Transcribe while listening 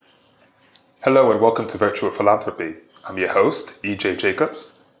Hello and welcome to Virtual Philanthropy. I'm your host, EJ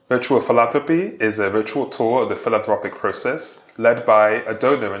Jacobs. Virtual Philanthropy is a virtual tour of the philanthropic process led by a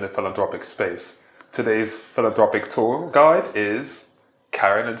donor in the philanthropic space. Today's philanthropic tour guide is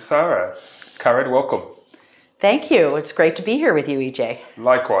Karen and Sarah. Karen, welcome. Thank you. It's great to be here with you, EJ.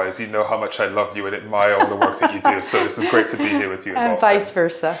 Likewise, you know how much I love you and admire all the work that you do, so this is great to be here with you in And Boston. vice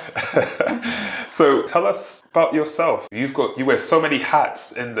versa. So tell us about yourself. You wear so many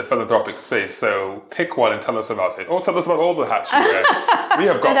hats in the philanthropic space, so pick one and tell us about it. Or tell us about all the hats you wear. We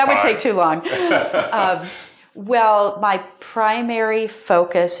have got That time. would take too long. Well, my primary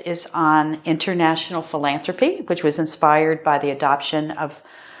focus is on international philanthropy, which was inspired by the adoption of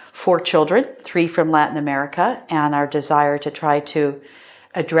 4 children, 3 from Latin America, and our desire to try to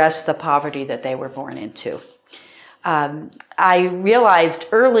address the poverty that they were born into. I realized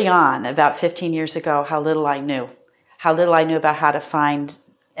early on, about 15 years ago, how little I knew about how to find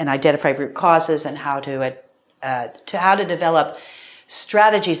and identify root causes and how to develop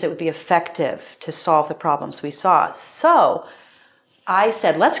strategies that would be effective to solve the problems we saw. So I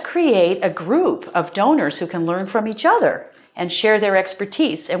said, let's create a group of donors who can learn from each other and share their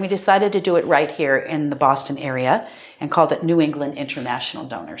expertise. And we decided to do it right here in the Boston area and called it New England International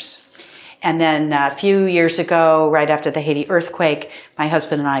Donors. And then a few years ago, right after the Haiti earthquake, my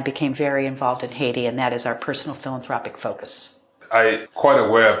husband and I became very involved in Haiti, and that is our personal philanthropic focus. I'm quite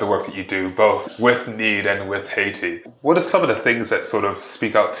aware of the work that you do, both with need and with Haiti. What are some of the things that sort of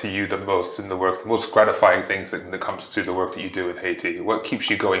speak out to you the most in the work, the most gratifying things when it comes to the work that you do in Haiti? What keeps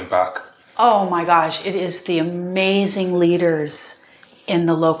you going back? Oh my gosh, it is the amazing leaders in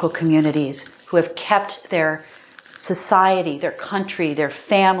the local communities who have kept their society, their country, their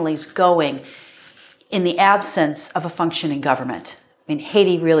families going in the absence of a functioning government. I mean,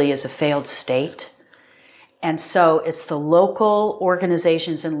 Haiti really is a failed state. And so it's the local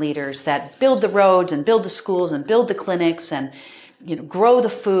organizations and leaders that build the roads and build the schools and build the clinics and grow the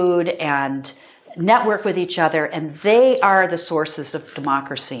food and network with each other, and they are the sources of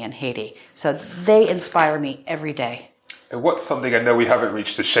democracy in Haiti. So they inspire me every day. And what's something, I know we haven't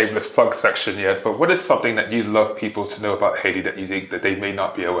reached the shameless plug section yet, but what is something that you'd love people to know about Haiti that you think that they may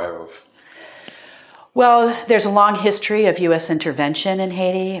not be aware of? Well, there's a long history of U.S. intervention in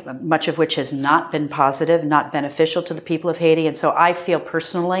Haiti, much of which has not been positive, not beneficial to the people of Haiti. And so I feel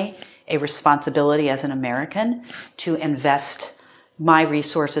personally a responsibility as an American to invest my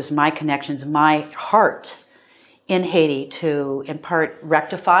resources, my connections, my heart in Haiti to, in part,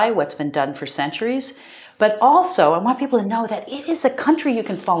 rectify what's been done for centuries. But also, I want people to know that it is a country you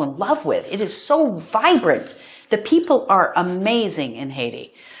can fall in love with. It is so vibrant. The people are amazing in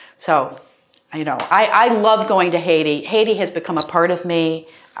Haiti. So, I love going to Haiti. Haiti has become a part of me.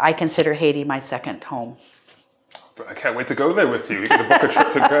 I consider Haiti my second home. I can't wait to go there with you. We're going to book a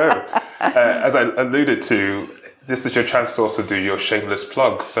trip to go. As I alluded to, this is your chance to also do your shameless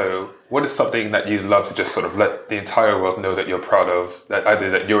plug. So what is something that you'd love to just sort of let the entire world know that you're proud of, that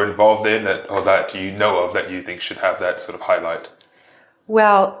either that you're involved in or that you know of that you think should have that sort of highlight?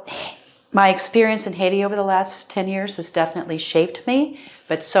 Well, my experience in Haiti over the last 10 years has definitely shaped me,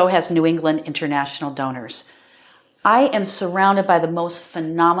 but so has New England International Donors. I am surrounded by the most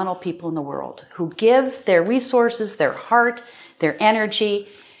phenomenal people in the world who give their resources, their heart, their energy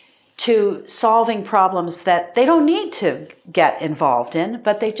to solving problems that they don't need to get involved in,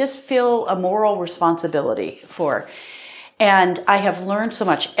 but they just feel a moral responsibility for. And I have learned so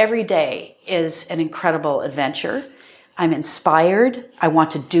much. Every day is an incredible adventure. I'm inspired. I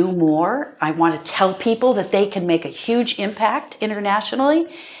want to do more. I want to tell people that they can make a huge impact internationally,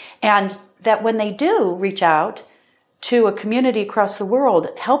 and that when they do reach out to a community across the world,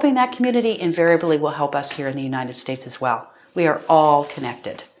 helping that community invariably will help us here in the United States as well. We are all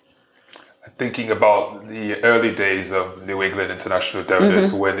connected. Thinking about the early days of New England International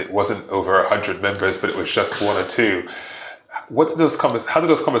Donors, when it wasn't over 100 members, but it was just 1 or 2. How did those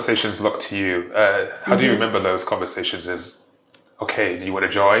conversations look to you? How do you remember those conversations? As, okay, do you want to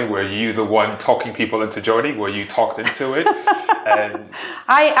join? Were you the one talking people into joining? Were you talked into it? And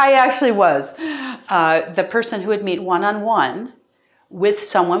I actually was the person who would meet one-on-one with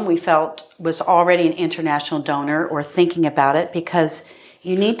someone we felt was already an international donor or thinking about it, because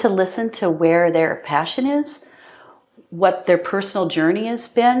you need to listen to where their passion is, what their personal journey has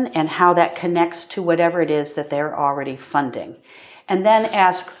been, and how that connects to whatever it is that they're already funding. And then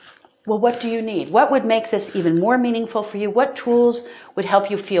ask, well, what do you need? What would make this even more meaningful for you? What tools would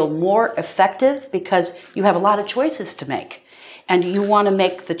help you feel more effective? Because you have a lot of choices to make. And you want to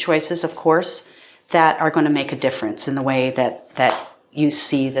make the choices, of course, that are going to make a difference in the way that you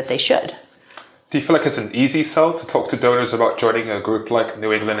see that they should. Do you feel like it's an easy sell to talk to donors about joining a group like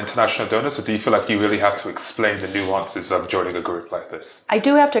New England International Donors, or do you feel like you really have to explain the nuances of joining a group like this? I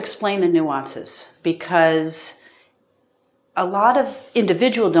do have to explain the nuances because a lot of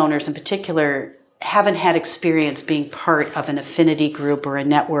individual donors in particular haven't had experience being part of an affinity group or a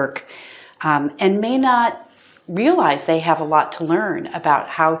network, and may not realize they have a lot to learn about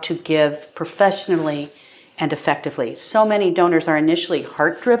how to give professionally and effectively. So many donors are initially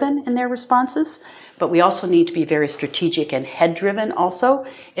heart-driven in their responses, but we also need to be very strategic and head-driven also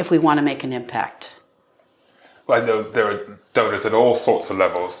if we want to make an impact. Well, I know there are donors at all sorts of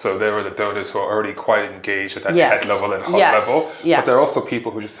levels. So there are the donors who are already quite engaged at that head level and heart level. But there are also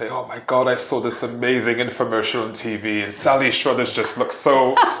people who just say, oh my God, I saw this amazing infomercial on TV and Sally Struthers just looks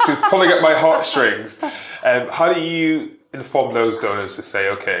so, she's pulling at my heartstrings. How do you inform those donors to say,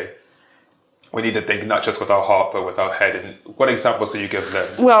 okay, we need to think not just with our heart, but with our head? And what examples do you give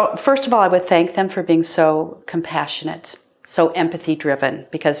them? Well, first of all, I would thank them for being so compassionate, so empathy-driven,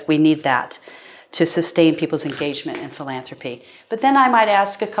 because we need that to sustain people's engagement in philanthropy. But then I might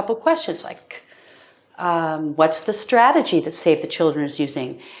ask a couple questions like, what's the strategy that Save the Children is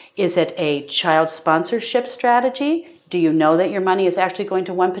using? Is it a child sponsorship strategy? Do you know that your money is actually going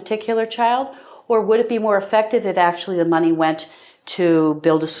to one particular child? Or would it be more effective if actually the money went to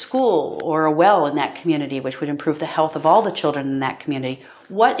build a school or a well in that community, which would improve the health of all the children in that community?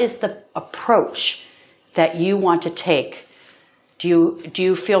 What is the approach that you want to take? Do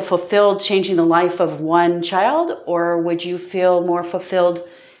you feel fulfilled changing the life of one child, or would you feel more fulfilled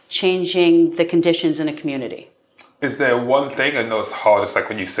changing the conditions in a community? Is there one thing, I know it's hard, it's like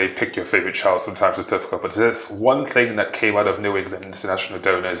when you say pick your favorite child, sometimes it's difficult, but there's one thing that came out of New England International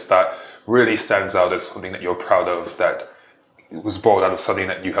Donors that really stands out as something that you're proud of, that was born out of something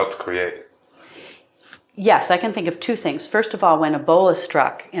that you helped create? Yes, I can think of two things. First of all, when Ebola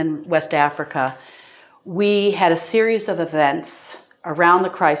struck in West Africa, we had a series of events around the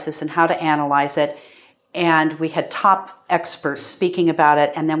crisis and how to analyze it, and we had top experts speaking about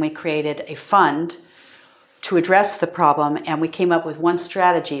it, and then we created a fund to address the problem, and we came up with one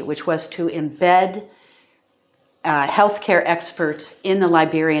strategy, which was to embed healthcare experts in the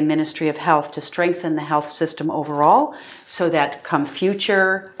Liberian Ministry of Health to strengthen the health system overall so that come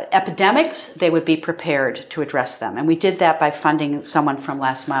future epidemics, they would be prepared to address them. And we did that by funding someone from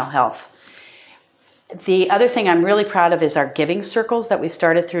Last Mile Health. The other thing I'm really proud of is our giving circles that we've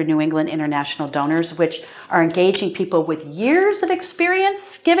started through New England International Donors, which are engaging people with years of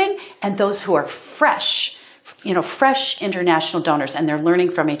experience giving and those who are fresh international donors, and they're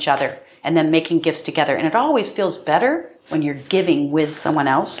learning from each other and then making gifts together. And it always feels better when you're giving with someone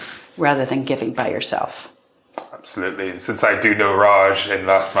else rather than giving by yourself. Absolutely. Since I do know Raj in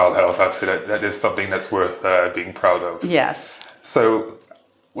Last Mile Health, I'd say that is something that's worth being proud of. Yes. So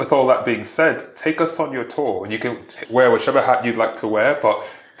with all that being said, take us on your tour. You can wear whichever hat you'd like to wear, but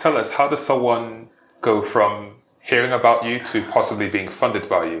tell us, how does someone go from hearing about you to possibly being funded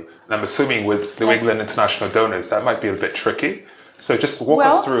by you? And I'm assuming with New England International Donors, that might be a bit tricky. So just walk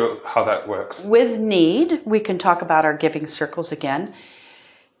us through how that works. With need, we can talk about our giving circles again.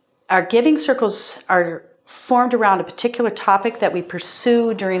 Our giving circles are formed around a particular topic that we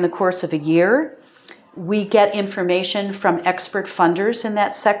pursue during the course of a year. We get information from expert funders in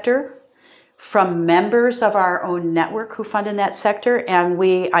that sector, from members of our own network who fund in that sector, and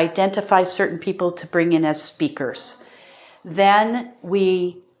we identify certain people to bring in as speakers. Then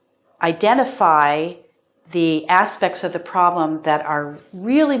we identify the aspects of the problem that are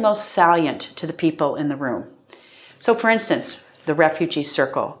really most salient to the people in the room. So for instance, the refugee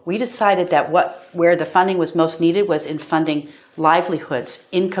circle. We decided that where the funding was most needed was in funding livelihoods,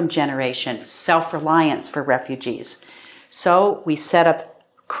 income generation, self-reliance for refugees. So we set up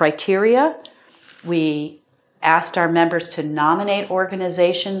criteria. We asked our members to nominate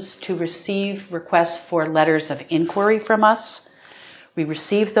organizations to receive requests for letters of inquiry from us. We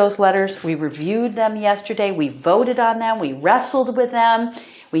received those letters. We reviewed them yesterday. We voted on them. We wrestled with them.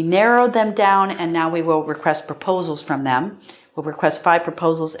 We narrowed them down, and now we will request proposals from them. We'll request 5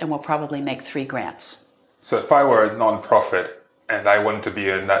 proposals, and we'll probably make 3 grants. So if I were a nonprofit and I wanted to be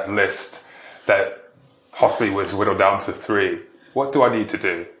in that list that possibly was whittled down to 3, what do I need to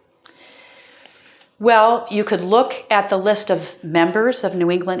do? Well, you could look at the list of members of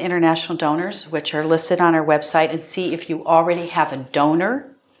New England International Donors, which are listed on our website, and see if you already have a donor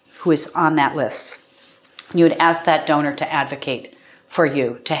who is on that list. You would ask that donor to advocate for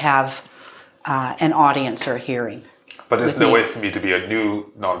you, to have an audience or a hearing. But there's no way for me to be a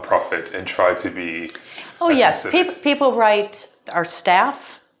new nonprofit and try to be... Oh, yes. People write our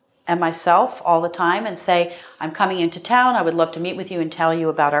staff and myself all the time and say, I'm coming into town. I would love to meet with you and tell you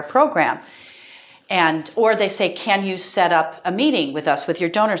about our program. or they say, can you set up a meeting with us, with your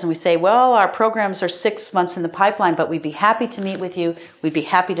donors? And we say, well, our programs are 6 months in the pipeline, but we'd be happy to meet with you. We'd be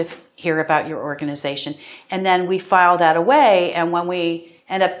happy to hear about your organization. And then we file that away. And when we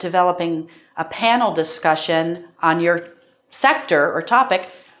end up developing a panel discussion on your sector or topic,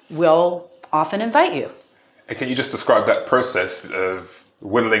 we'll often invite you. And can you just describe that process of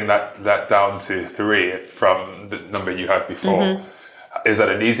whittling that down to 3 from the number you had before? Mm-hmm. Is that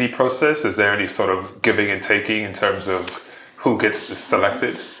an easy process? Is there any sort of giving and taking in terms of who gets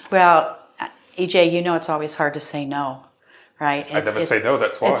selected? Well, EJ, you know it's always hard to say no, right? I never say no,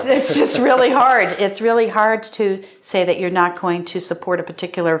 that's why. It's just really hard. It's really hard to say that you're not going to support a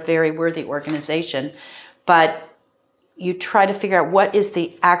particular very worthy organization, but you try to figure out what is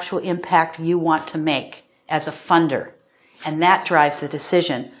the actual impact you want to make as a funder, and that drives the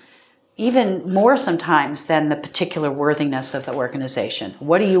decision. Even more sometimes than the particular worthiness of the organization.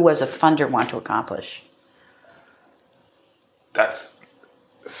 What do you as a funder want to accomplish? That's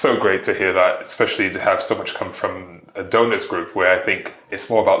so great to hear that, especially to have so much come from a donors group where I think it's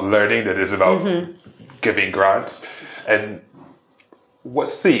more about learning than it is about giving grants. And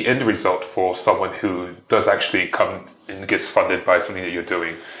what's the end result for someone who does actually come and gets funded by something that you're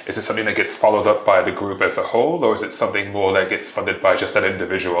doing? Is it something that gets followed up by the group as a whole, or is it something more that gets funded by just that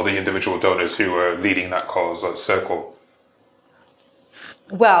individual, or the individual donors who are leading that cause or circle?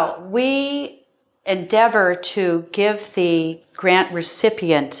 Well, we endeavor to give the grant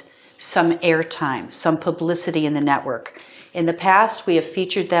recipient some airtime, some publicity in the network. In the past, we have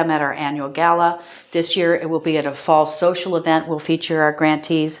featured them at our annual gala. This year, it will be at a fall social event. We'll feature our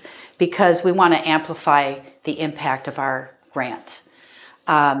grantees because we want to amplify the impact of our grant.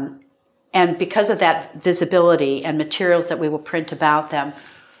 And because of that visibility and materials that we will print about them,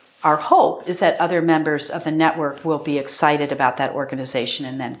 our hope is that other members of the network will be excited about that organization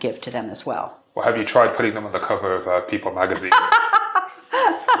and then give to them as well. Well, have you tried putting them on the cover of People magazine?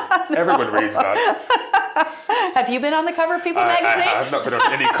 Everyone reads that. Have you been on the cover of People magazine? I have not been on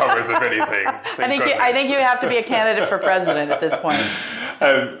any covers of anything. I think you have to be a candidate for president at this point.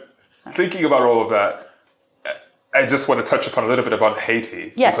 Thinking about all of that, I just want to touch upon a little bit about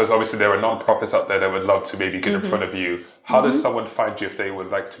Haiti. Yes. Because obviously there are nonprofits out there that would love to maybe get in front of you. How does someone find you if they would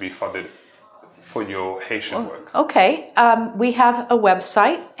like to be funded for your Haitian work? Okay. We have a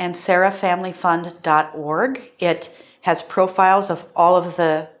website, ansarafamilyfund.org. It has profiles of all of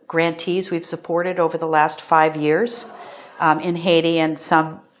the grantees we've supported over the last 5 years in Haiti and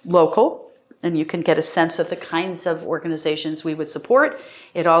some local, and you can get a sense of the kinds of organizations we would support.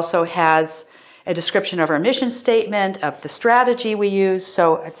 It also has a description of our mission statement, of the strategy we use,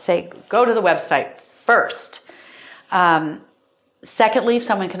 so I'd say go to the website first. Secondly,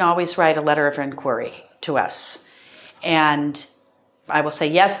 someone can always write a letter of inquiry to us, and I will say,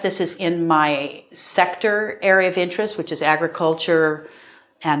 yes, this is in my sector area of interest, which is agriculture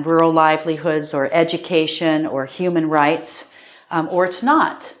and rural livelihoods or education or human rights, or it's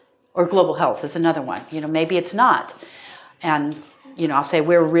not, or global health is another one. Maybe it's not. And, I'll say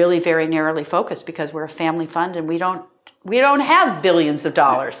we're really very narrowly focused because we're a family fund and we don't have billions of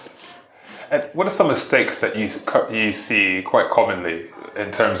dollars. And what are some mistakes that you see quite commonly in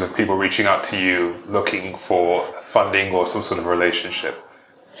terms of people reaching out to you looking for funding or some sort of relationship?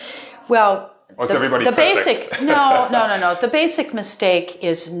 Well, or is everybody perfect? No. The basic mistake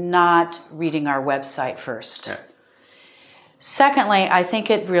is not reading our website first. Yeah. Secondly, I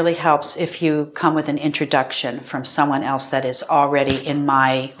think it really helps if you come with an introduction from someone else that is already in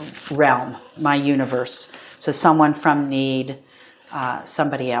my realm, my universe. So someone from need,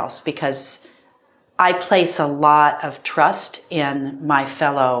 somebody else, because I place a lot of trust in my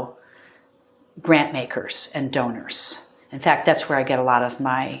fellow grant makers and donors. In fact, that's where I get a lot of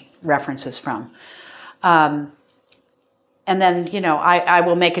my references from. And then, I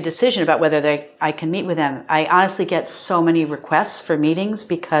will make a decision about whether I can meet with them. I honestly get so many requests for meetings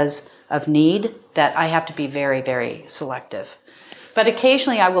because of need that I have to be very, very selective. But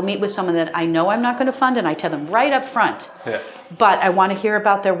occasionally I will meet with someone that I know I'm not going to fund, and I tell them right up front. Yeah. But I want to hear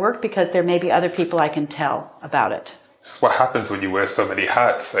about their work because there may be other people I can tell about it. It's what happens when you wear so many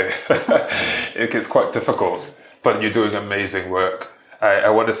hats. It gets quite difficult, but you're doing amazing work.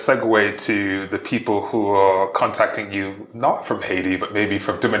 I want to segue to the people who are contacting you, not from Haiti, but maybe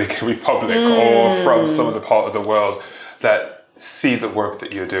from Dominican Republic or from some other part of the world that see the work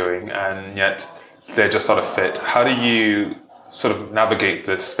that you're doing and yet they're just not a fit. How do you sort of navigate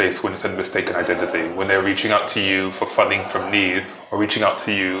the space when it's a mistaken identity, when they're reaching out to you for funding from need or reaching out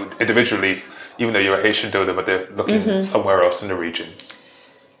to you individually, even though you're a Haitian donor, but they're looking somewhere else in the region?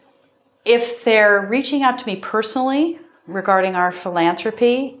 If they're reaching out to me personally regarding our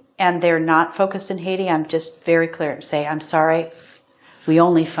philanthropy and they're not focused in Haiti, I'm just very clear and say, I'm sorry, we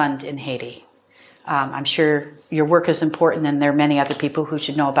only fund in Haiti. I'm sure your work is important and there are many other people who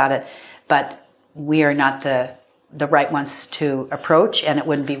should know about it, but we are not the right ones to approach, and it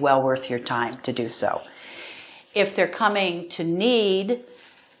wouldn't be well worth your time to do so. If they're coming to need,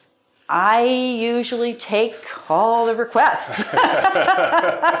 I usually take all the requests.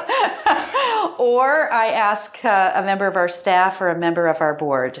 Or I ask a member of our staff or a member of our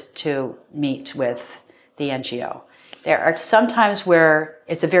board to meet with the NGO. There are some times where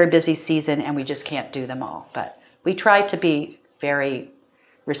it's a very busy season and we just can't do them all, but we try to be very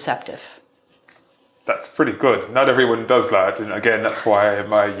receptive. That's pretty good. Not everyone does that, and again, that's why I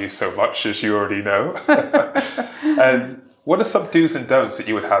admire you so much, as you already know. And what are some do's and don'ts that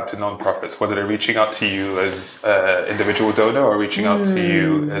you would have to nonprofits, whether they're reaching out to you as an individual donor or reaching out to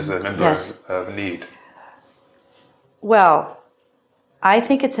you as a member of need? Well, I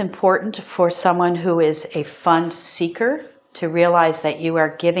think it's important for someone who is a fund seeker to realize that you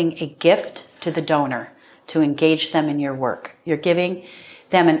are giving a gift to the donor to engage them in your work. You're giving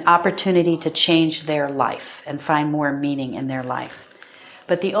them an opportunity to change their life and find more meaning in their life.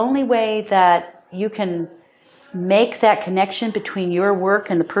 But the only way that you can make that connection between your work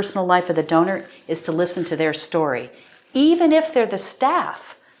and the personal life of the donor is to listen to their story. Even if they're the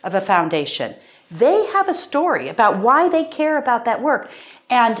staff of a foundation, they have a story about why they care about that work.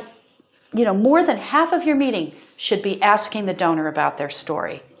 And, more than half of your meeting should be asking the donor about their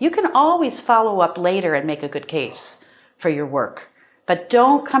story. You can always follow up later and make a good case for your work. But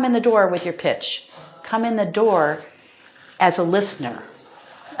don't come in the door with your pitch. Come in the door as a listener,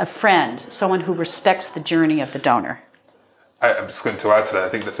 a friend, someone who respects the journey of the donor. I'm just going to add to that. I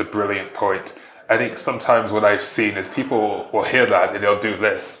think that's a brilliant point. I think sometimes what I've seen is people will hear that and they'll do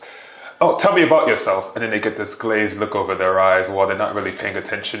this. Oh, tell me about yourself. And then they get this glazed look over their eyes while they're not really paying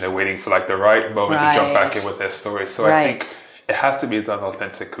attention. They're waiting for the right moment to jump back in with their story. So I think it has to be done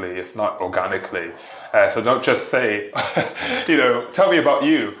authentically, if not organically. So don't just say, tell me about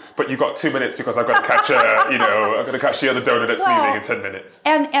you, but you got 2 minutes because I've got to catch I'm going to catch the other donor that's leaving in 10 minutes.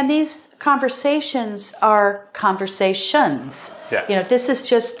 And these conversations are conversations. Yeah. This is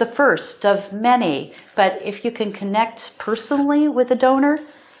just the first of many. But if you can connect personally with the donor,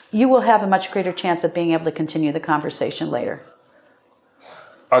 you will have a much greater chance of being able to continue the conversation later.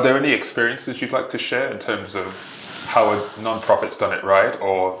 Are there any experiences you'd like to share in terms of how a nonprofit's done it right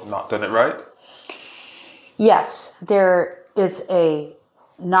or not done it right? Yes, there is a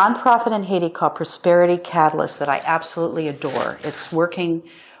nonprofit in Haiti called Prosperity Catalyst that I absolutely adore. It's working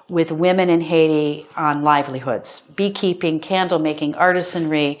with women in Haiti on livelihoods, beekeeping, candle making,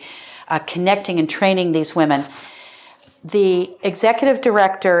 artisanry, connecting and training these women. The executive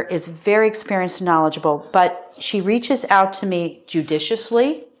director is very experienced and knowledgeable, but she reaches out to me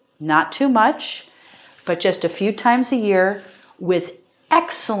judiciously, not too much, but just a few times a year with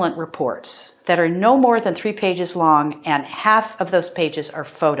excellent reports that are no more than 3 pages long, and half of those pages are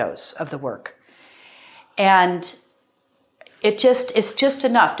photos of the work. And it's just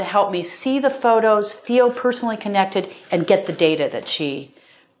enough to help me see the photos, feel personally connected, and get the data that she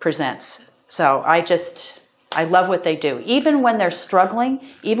presents. So I love what they do. Even when they're struggling,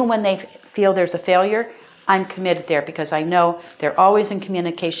 even when they feel there's a failure, I'm committed there because I know they're always in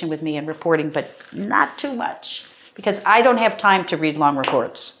communication with me and reporting, but not too much because I don't have time to read long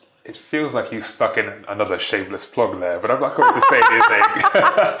reports. It feels like you stuck in another shameless plug there, but I'm not going to say anything.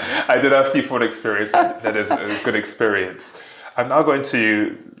 I did ask you for an experience that is a good experience. I'm now going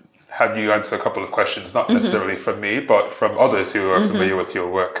to have you answer a couple of questions, not necessarily from me, but from others who are familiar with your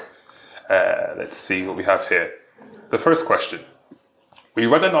work. Let's see what we have here. The first question. We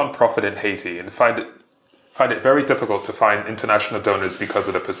run a nonprofit in Haiti and find it very difficult to find international donors because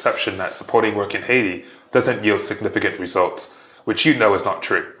of the perception that supporting work in Haiti doesn't yield significant results, which you know is not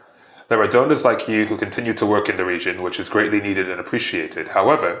true. There are donors like you who continue to work in the region, which is greatly needed and appreciated.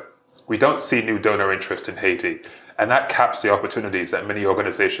 However, we don't see new donor interest in Haiti, and that caps the opportunities that many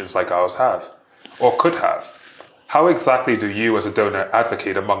organizations like ours have, or could have. How exactly do you as a donor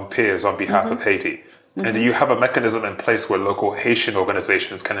advocate among peers on behalf of Haiti? And do you have a mechanism in place where local Haitian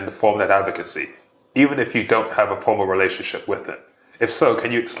organizations can inform that advocacy, even if you don't have a formal relationship with them? If so,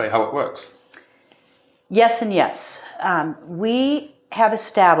 can you explain how it works? Yes and yes. We have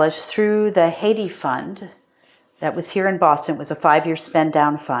established through the Haiti Fund that was here in Boston, it was a 5-year spend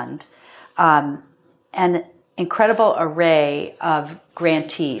down fund, an incredible array of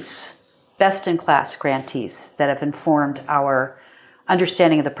grantees, best-in-class grantees that have informed our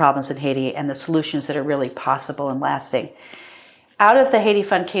understanding of the problems in Haiti and the solutions that are really possible and lasting. Out of the Haiti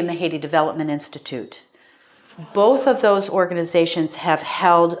Fund came the Haiti Development Institute. Both of those organizations have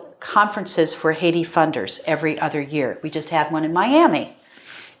held conferences for Haiti funders every other year. We just had one in Miami.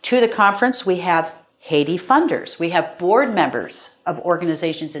 To the conference, we have Haiti funders. We have board members of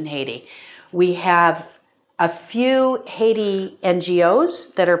organizations in Haiti. We have a few Haiti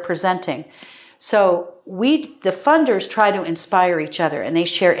NGOs that are presenting. So the funders try to inspire each other, and they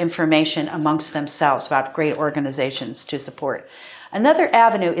share information amongst themselves about great organizations to support. Another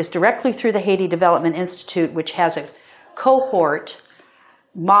avenue is directly through the Haiti Development Institute, which has a cohort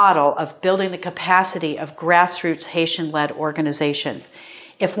model of building the capacity of grassroots Haitian-led organizations.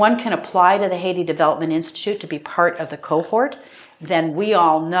 If one can apply to the Haiti Development Institute to be part of the cohort, then we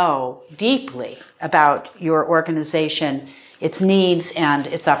all know deeply about your organization, its needs, and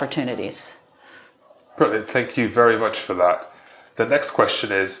its opportunities. Brilliant. Thank you very much for that. The next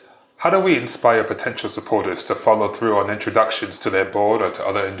question is, how do we inspire potential supporters to follow through on introductions to their board or to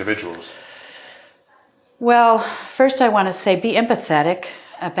other individuals? Well, first I want to say be empathetic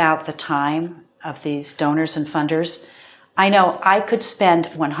about the time of these donors and funders. I know I could spend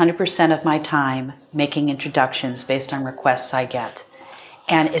 100% of my time making introductions based on requests I get,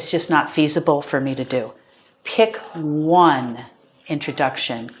 and it's just not feasible for me to do. Pick one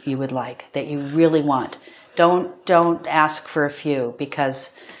introduction you would like, that you really want. Don't ask for a few,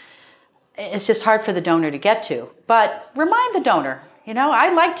 because it's just hard for the donor to get to. But remind the donor.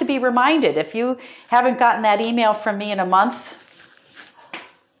 I like to be reminded. If you haven't gotten that email from me in a month,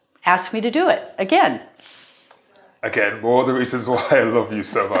 ask me to do it again. Again, more of the reasons why I love you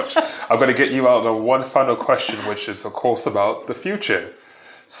so much. I'm going to get you out on one final question, which is, of course, about the future.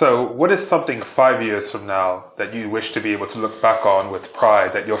 So what is something 5 years from now that you wish to be able to look back on with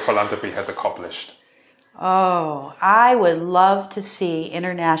pride that your philanthropy has accomplished? Oh, I would love to see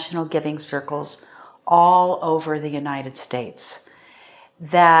international giving circles all over the United States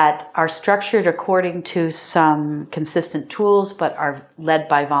that are structured according to some consistent tools, but are led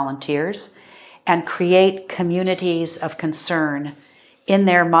by volunteers, and create communities of concern in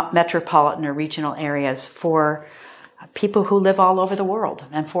their metropolitan or regional areas for people who live all over the world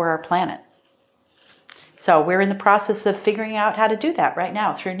and for our planet. So we're in the process of figuring out how to do that right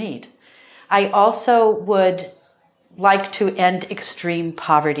now through NEED. I also would like to end extreme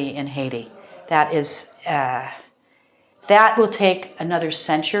poverty in Haiti. That will take another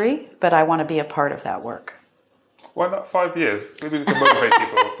century, but I want to be a part of that work. Why not 5 years? Maybe we can motivate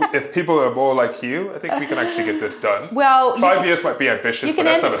people. If people are more like you, I think we can actually get this done. Well, 5 years might be ambitious, but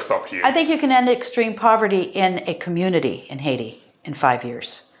that's never stopped you. I think you can end extreme poverty in a community in Haiti in 5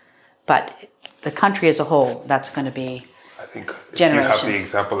 years. But the country as a whole, that's going to be I think if generations. you have the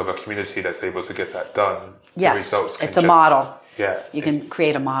example of a community that's able to get that done, yes, the results can it's a model. Yeah. You can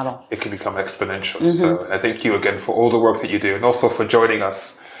create a model. It can become exponential. So I thank you again for all the work that you do, and also for joining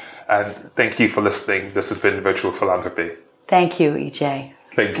us. And thank you for listening. This has been Virtual Philanthropy. Thank you, EJ.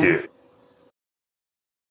 Thank you.